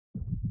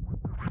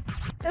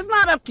It's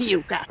not up to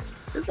you, Guts.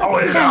 Oh,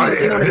 it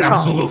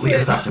absolutely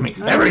is up to me.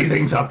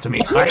 Everything's up to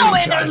me. I'm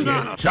in charge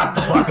here. Shut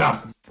the fuck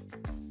up.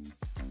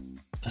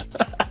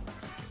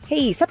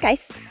 Hey, sup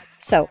guys?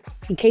 So,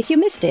 in case you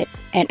missed it,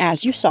 and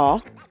as you saw,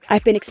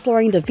 I've been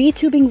exploring the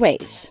VTubing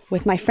ways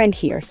with my friend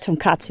here,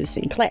 Tonkatsu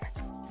Sinclair.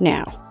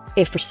 Now,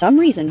 if for some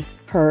reason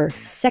her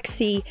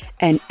sexy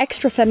and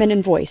extra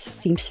feminine voice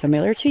seems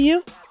familiar to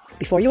you,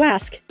 before you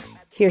ask,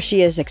 here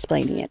she is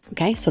explaining it,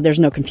 okay? So there's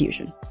no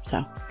confusion,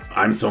 so.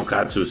 I'm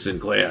Tonkatsu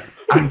Sinclair.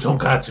 I'm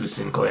Tonkatsu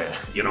Sinclair.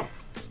 You know,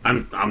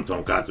 I'm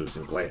Tonkatsu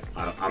Sinclair.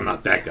 I'm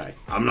not that guy.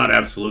 I'm not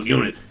Absolute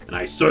Unit, and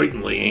I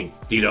certainly ain't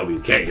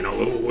DWK. You know,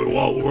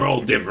 we're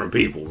all different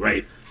people,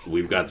 right?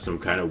 We've got some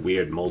kind of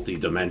weird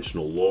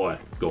multi-dimensional lore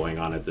going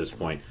on at this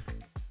point.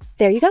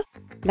 There you go.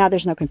 Now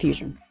there's no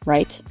confusion,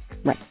 right?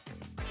 Right.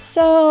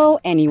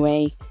 So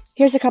anyway,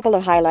 here's a couple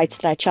of highlights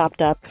that I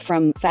chopped up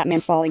from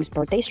Fatman Falling's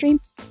birthday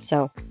stream.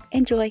 So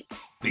enjoy.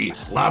 The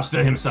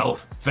lobster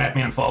himself,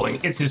 Fatman Falling.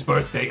 It's his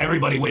birthday.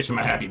 Everybody wish him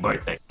a happy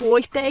birthday.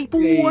 Birthday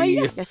boy.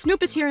 Yeah,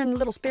 Snoop is here in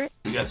Little Spirit.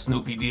 We got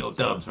Snoopy Dio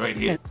Dubs right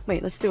here.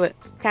 Wait, let's do it.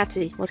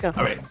 Patsy, let's go.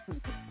 All right.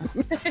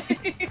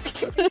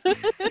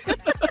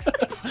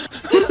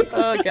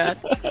 Oh god.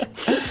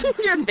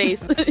 Your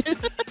face.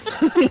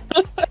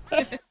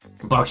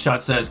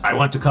 Buckshot says, I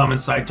want to come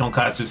inside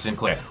Tonkatsu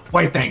Sinclair.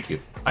 Why, thank you.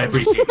 I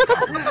appreciate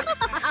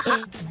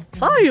it.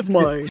 Save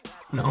mine.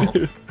 No,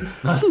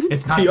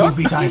 it's not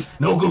goofy time.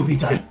 No goofy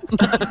time.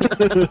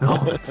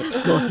 No.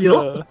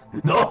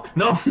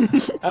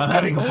 I'm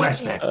having a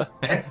flashback.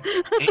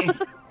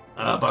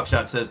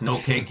 Buckshot says, no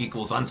cake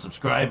equals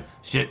unsubscribe.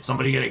 Shit,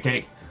 somebody get a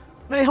cake.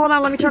 Wait, hold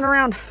on, let me turn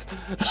around.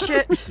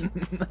 Shit.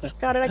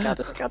 Got it, I got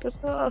this.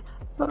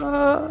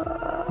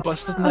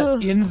 Busted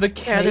nut in the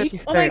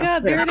cake? Oh my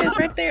god, there it is,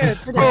 right there.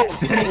 Oh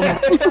yeah.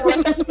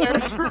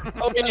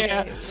 Oh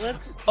yeah.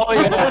 That's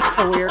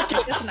so weird.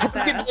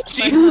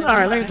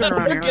 Alright, let me turn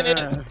around here.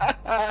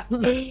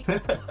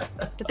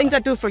 The things I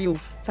do for you,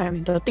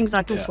 family. The things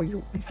I do for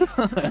you.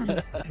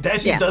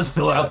 Dashie does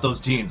fill out those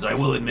jeans, I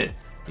will admit.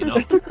 You know,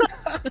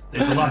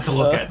 there's a lot to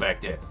look at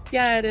back there.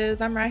 Yeah, it is.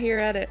 I'm right here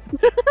at it.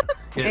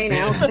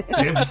 Yeah,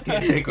 Sam just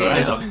can't take her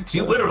eyes off.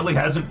 She literally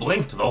hasn't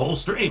blinked the whole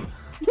stream.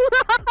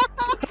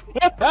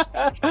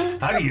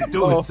 How do you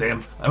do it,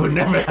 Sam? I would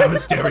never have a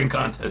staring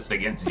contest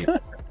against you.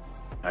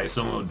 I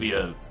assume it would be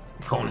a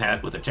cone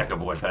hat with a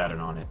checkerboard pattern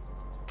on it.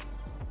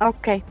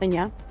 Okay, then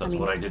yeah. That's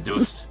what I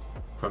deduced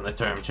from the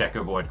term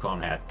checkerboard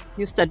cone hat.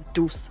 You said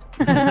deuce.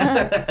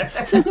 I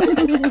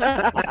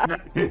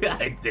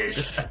did.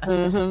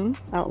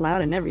 Out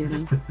loud and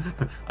everything.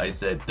 I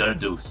said the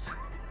deuce.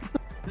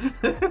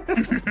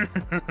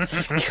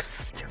 You're so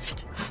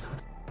stupid.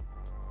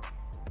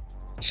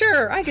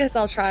 Sure, I guess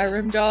I'll try a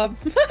rim job.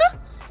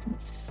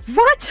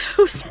 What?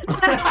 Who said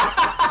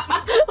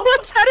that?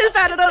 What said is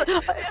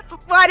that?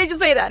 Why did you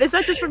say that? Is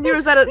that just from you or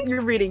is that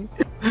you're reading?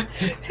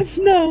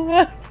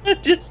 No,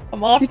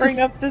 I'm offering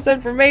up this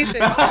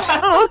information.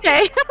 Oh,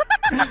 okay.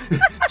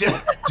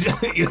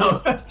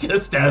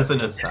 just as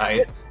an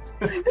aside.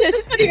 Yeah,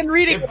 she's not even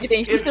reading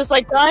anything. She's just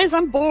like, guys,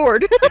 I'm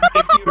bored.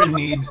 If you're in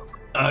need,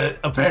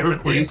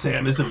 apparently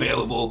Sam is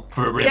available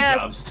for rim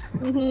jobs.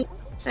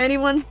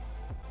 Anyone?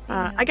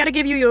 I gotta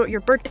give you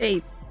your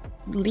birthday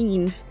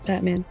lean,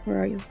 Batman.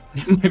 Where are you?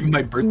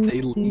 My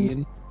birthday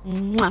lean.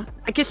 Mwah.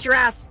 I kissed your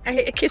ass.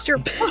 I kissed your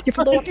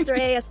lobster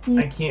ass.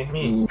 I can't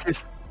mean.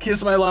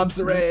 Kiss my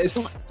lobster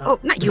ass. Oh,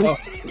 not you.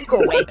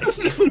 Go away.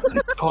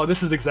 Oh,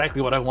 this is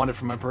exactly what I wanted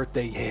for my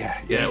birthday.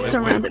 Yeah.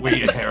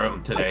 We a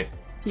harem today.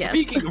 Yes.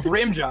 Speaking of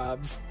rim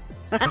jobs.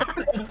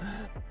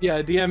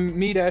 Yeah, DM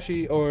me,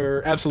 Dashie,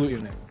 or Absolute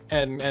Unit.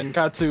 And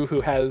Katsu,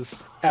 who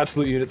has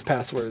Absolute Unit's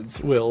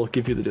passwords, will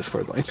give you the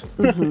Discord link.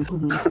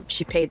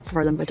 She paid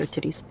for them with her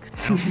titties.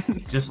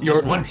 Just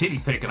one titty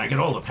pic and I get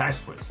all the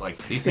passwords. Like,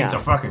 these things are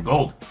fucking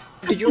gold.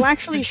 Did you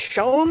actually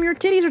show them your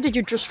titties, or did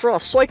you just draw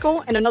a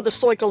circle and another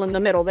circle in the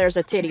middle? There's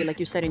a titty, like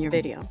you said in your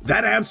video.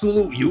 That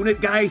Absolute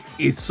Unit guy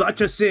is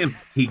such a simp.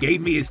 He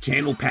gave me his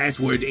channel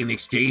password in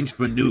exchange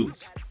for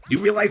nudes. Do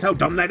you realize how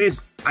dumb that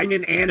is? I'm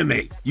in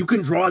anime. You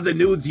can draw the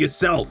nudes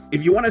yourself.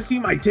 If you want to see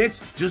my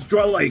tits, just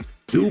draw like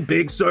 2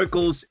 big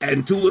circles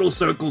and 2 little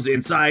circles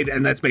inside,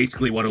 and that's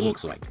basically what it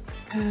looks like.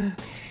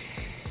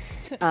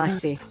 I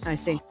see.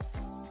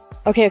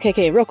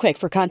 Okay, real quick,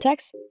 for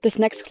context, this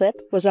next clip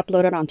was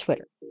uploaded on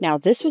Twitter. Now,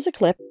 this was a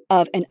clip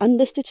of an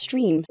unlisted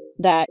stream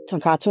that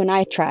Tonkatsu and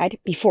I tried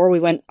before we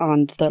went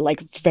on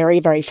the, very,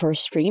 very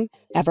first stream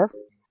ever.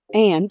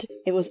 And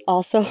it was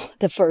also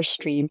the first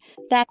stream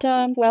that,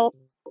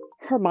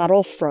 her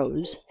model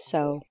froze,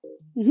 so...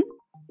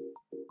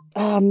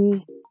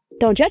 Don't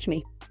judge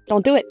me.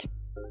 Don't do it.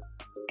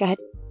 Go ahead.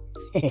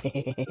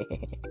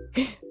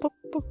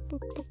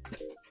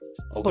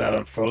 Oh god,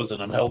 I'm frozen.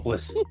 I'm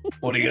helpless.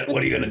 What are you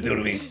gonna do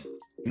to me?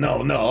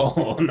 No,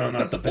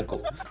 not the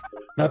pickle.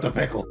 Not the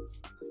pickle.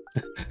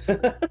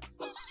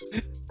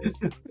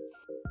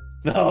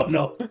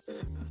 No.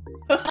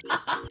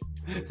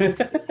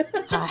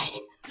 Hi.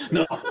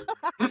 No.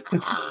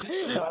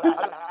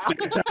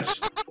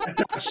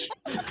 Touch.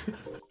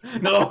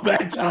 No,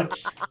 bad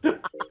touch.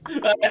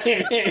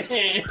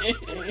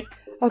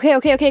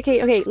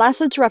 Okay.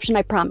 Last interruption,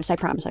 I promise.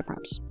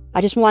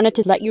 I just wanted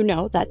to let you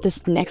know that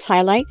this next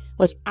highlight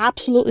was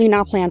absolutely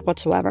not planned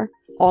whatsoever.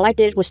 All I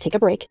did was take a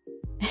break,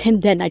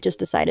 and then I just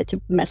decided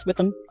to mess with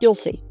them. You'll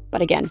see.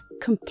 But again,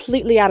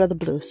 completely out of the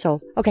blue.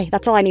 So, okay,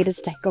 that's all I needed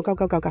to say. Go.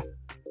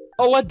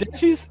 Oh, what?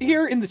 Dashie's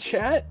here in the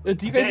chat?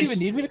 Do you guys even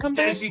need me to come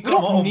back? Dashie, We come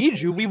don't home. need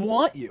you. We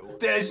want you.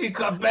 Dashie,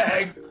 come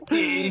back.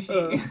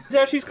 Dashie.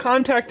 Dashie's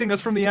contacting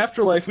us from the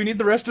afterlife. We need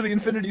the rest of the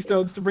Infinity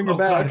Stones to bring her Oh,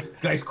 back.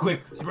 God. Guys,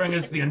 quick, bring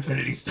us the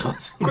Infinity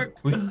Stones. Quick.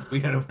 We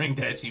gotta bring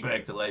Dashie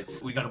back to life.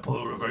 We gotta pull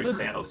a reverse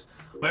Thanos.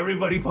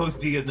 Everybody post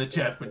D in the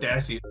chat for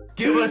Dashie.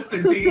 Give us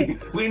the D.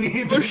 We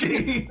need the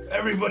D.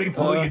 Everybody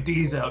pull your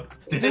Ds out.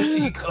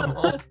 Dashie, come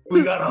on.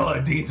 We got all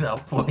our Ds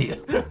out for you.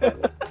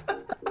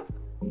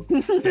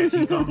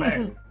 Dashie, come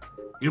back.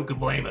 You can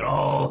blame it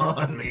all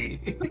on me.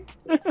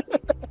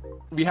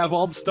 We have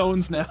all the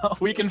stones now.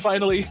 We can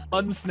finally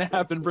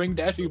unsnap and bring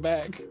Dashie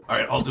back.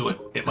 Alright, I'll do it.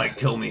 It might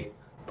kill me,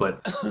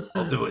 but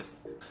I'll do it.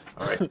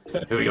 Alright,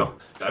 here we go.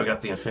 I've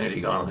got the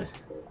Infinity Gauntlet.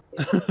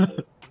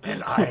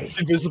 And I It's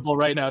invisible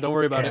right now. Don't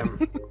worry about it.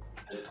 am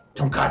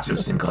Tonkatsu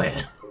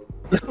Sinclair.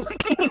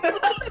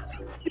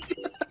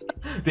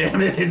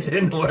 Damn it, it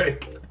didn't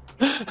work.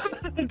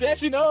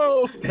 Dashie,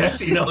 no!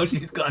 Dashie, no,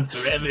 she's gone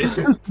forever.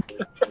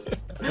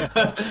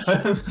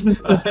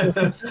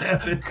 I'm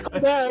snapping.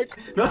 Come back!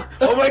 No.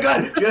 Oh my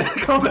god!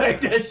 Come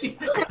back, Dashie!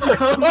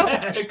 Come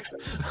back!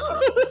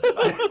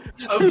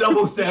 I'm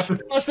double snapping.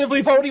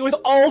 Possibly Pony with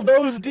all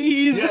those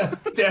Ds! Yeah,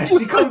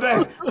 Dashie, come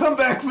back! Come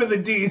back for the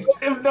Ds!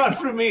 If not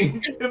for me,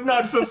 if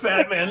not for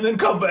Fatman, then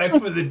come back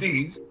for the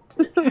Ds!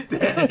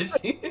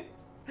 Dashie!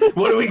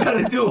 What do we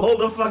gotta do?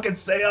 Hold a fucking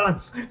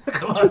seance!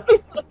 Come on!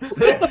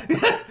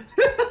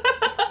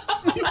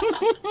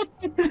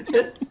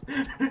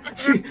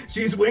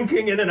 She's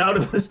winking in and out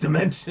of this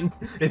dimension.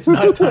 It's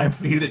not time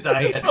for you to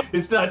die yet.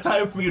 It's not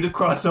time for you to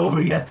cross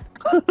over yet.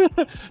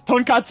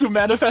 Tonkatsu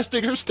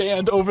manifesting her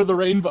stand over the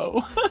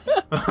rainbow.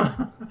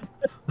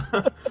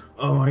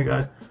 Oh my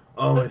god.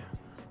 Oh,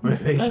 my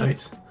face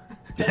hurts.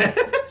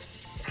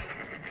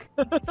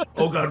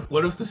 Oh god,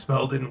 what if the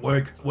spell didn't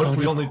work? What if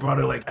we only brought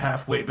her like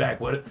halfway back?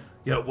 What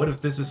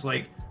if this is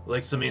like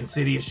some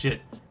insidious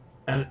shit?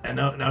 And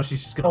now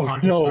she's just gonna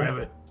haunt us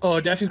forever. Oh,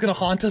 Dashie's gonna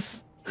haunt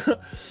us.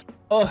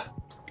 Oh,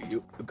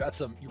 you got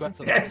some.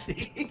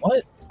 Dashie.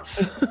 What?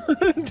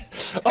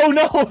 Oh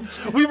no!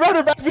 We brought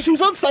her back, but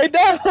she's upside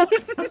down.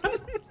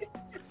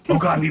 Oh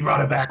god, we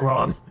brought her back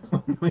wrong.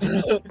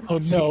 Oh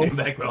She no! came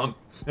back wrong,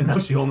 and now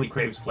she only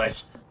craves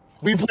flesh.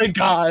 We played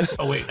God.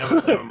 Oh wait,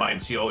 never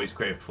mind. She always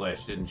craved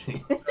flesh, didn't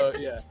she? Oh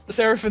yeah.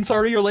 Seraphim,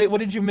 sorry you're late. What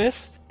did you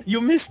miss?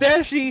 You missed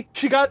Dashie.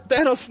 She got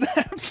Thanos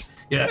snapped.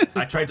 Yeah,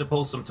 I tried to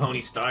pull some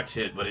Tony Stark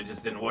shit, but it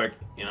just didn't work,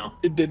 you know?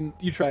 It didn't.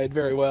 You tried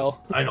very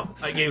well. I know.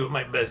 I gave it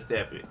my best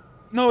effort.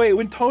 No, wait.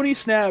 When Tony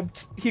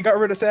snapped, he got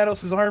rid of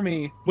Thanos'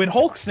 army. When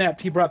Hulk snapped,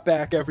 he brought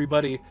back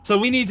everybody. So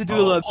we need to do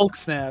the Hulk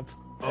snap.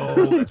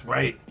 Oh, that's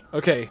right.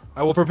 Okay,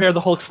 I will prepare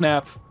the Hulk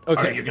snap. Okay.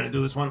 Alright, you're gonna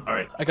do this one?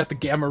 Alright. I got the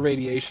gamma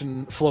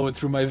radiation flowing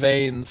through my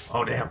veins.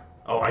 Oh, damn.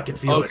 Oh, I can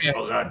feel it.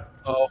 Oh, God.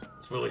 Oh.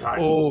 It's really hot.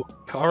 Oh.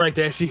 Alright,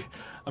 Dashie.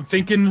 I'm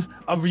thinking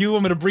of you.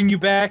 I'm gonna bring you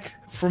back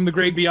from the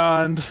great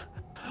beyond.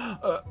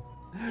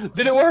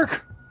 Did it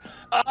work?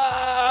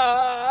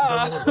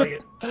 Doesn't look like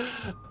it.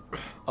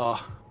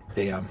 Oh,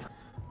 damn.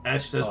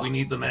 Ash says we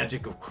need the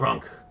magic of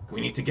Crunk.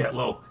 We need to get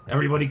low.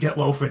 Everybody get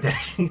low for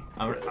Dashie.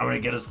 I'm gonna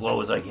get as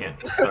low as I can.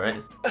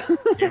 Alright?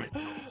 Damn it.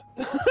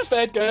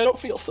 Fat guy, I don't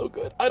feel so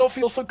good. I don't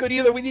feel so good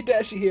either. We need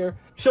Dashie here.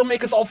 She'll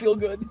make us all feel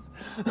good.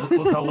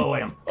 Look how low I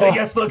am. Hey,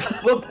 yes, look.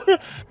 Look!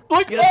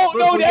 Yes, Oh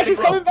no, Dashie's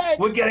coming back!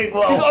 We're getting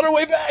low. She's on her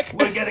way back!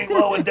 We're getting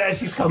low and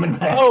Dashie's coming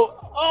back.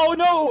 Oh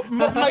no!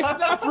 My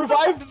snap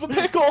revived the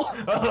pickle!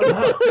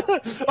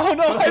 Oh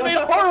no, I made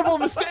a horrible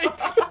mistake!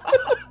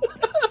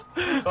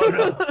 Oh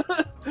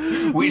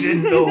no. We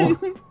didn't know.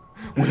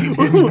 We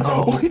didn't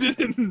know. We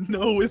didn't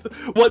know with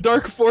what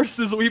dark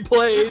forces we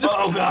played.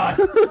 Oh god.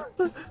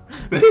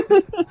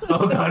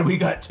 Oh god, we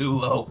got too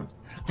low.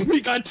 We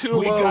got too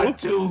We low. got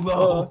too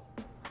low.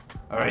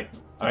 Alright.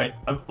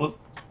 Look,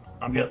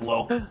 I'm getting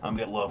low. This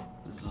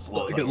is as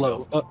low as I Get can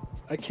low. go.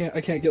 I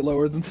can't get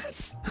lower than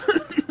this.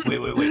 Wait.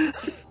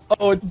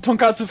 Oh,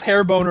 Tonkatsu's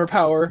hair boner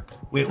power.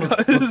 Look,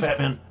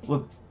 Fatman.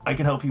 Look, I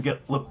can help you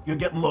get. Look, you're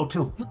getting low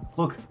too.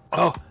 Look.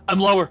 Oh, I'm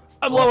lower.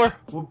 I'm lower.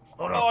 Oh,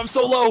 no. Oh, I'm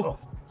so low.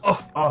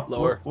 Oh,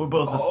 lower. We're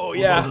both Oh, we're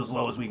yeah. both as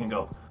low as we can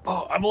go.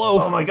 Oh, I'm low.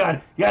 Oh my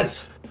god.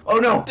 Yes. Oh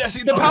no.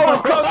 Dashie, the power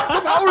of Crunk.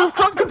 The power of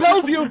Crunk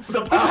compels you.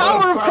 The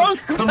power of Crunk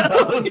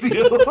compels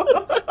you.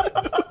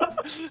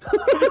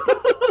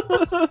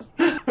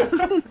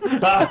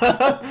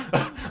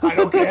 I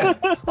don't care.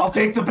 I'll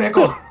take the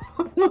pickle.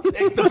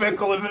 Take the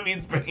pickle if it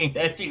means bringing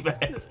Dashie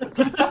back.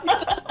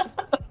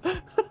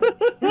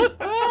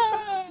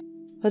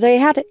 Well, there you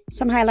have it.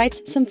 Some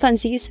highlights, some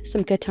funsies,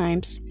 some good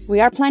times. We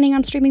are planning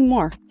on streaming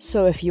more,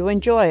 so if you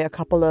enjoy a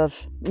couple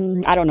of,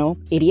 I don't know,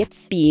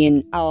 idiots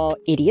being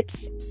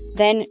idiots,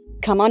 then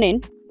come on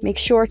in. Make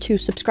sure to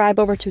subscribe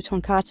over to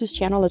Tonkatsu's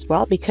channel as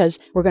well, because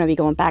we're going to be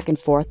going back and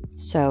forth.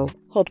 So,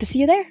 hope to see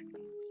you there.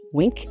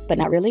 Wink, but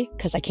not really,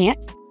 because I can't.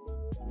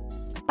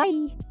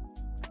 Bye!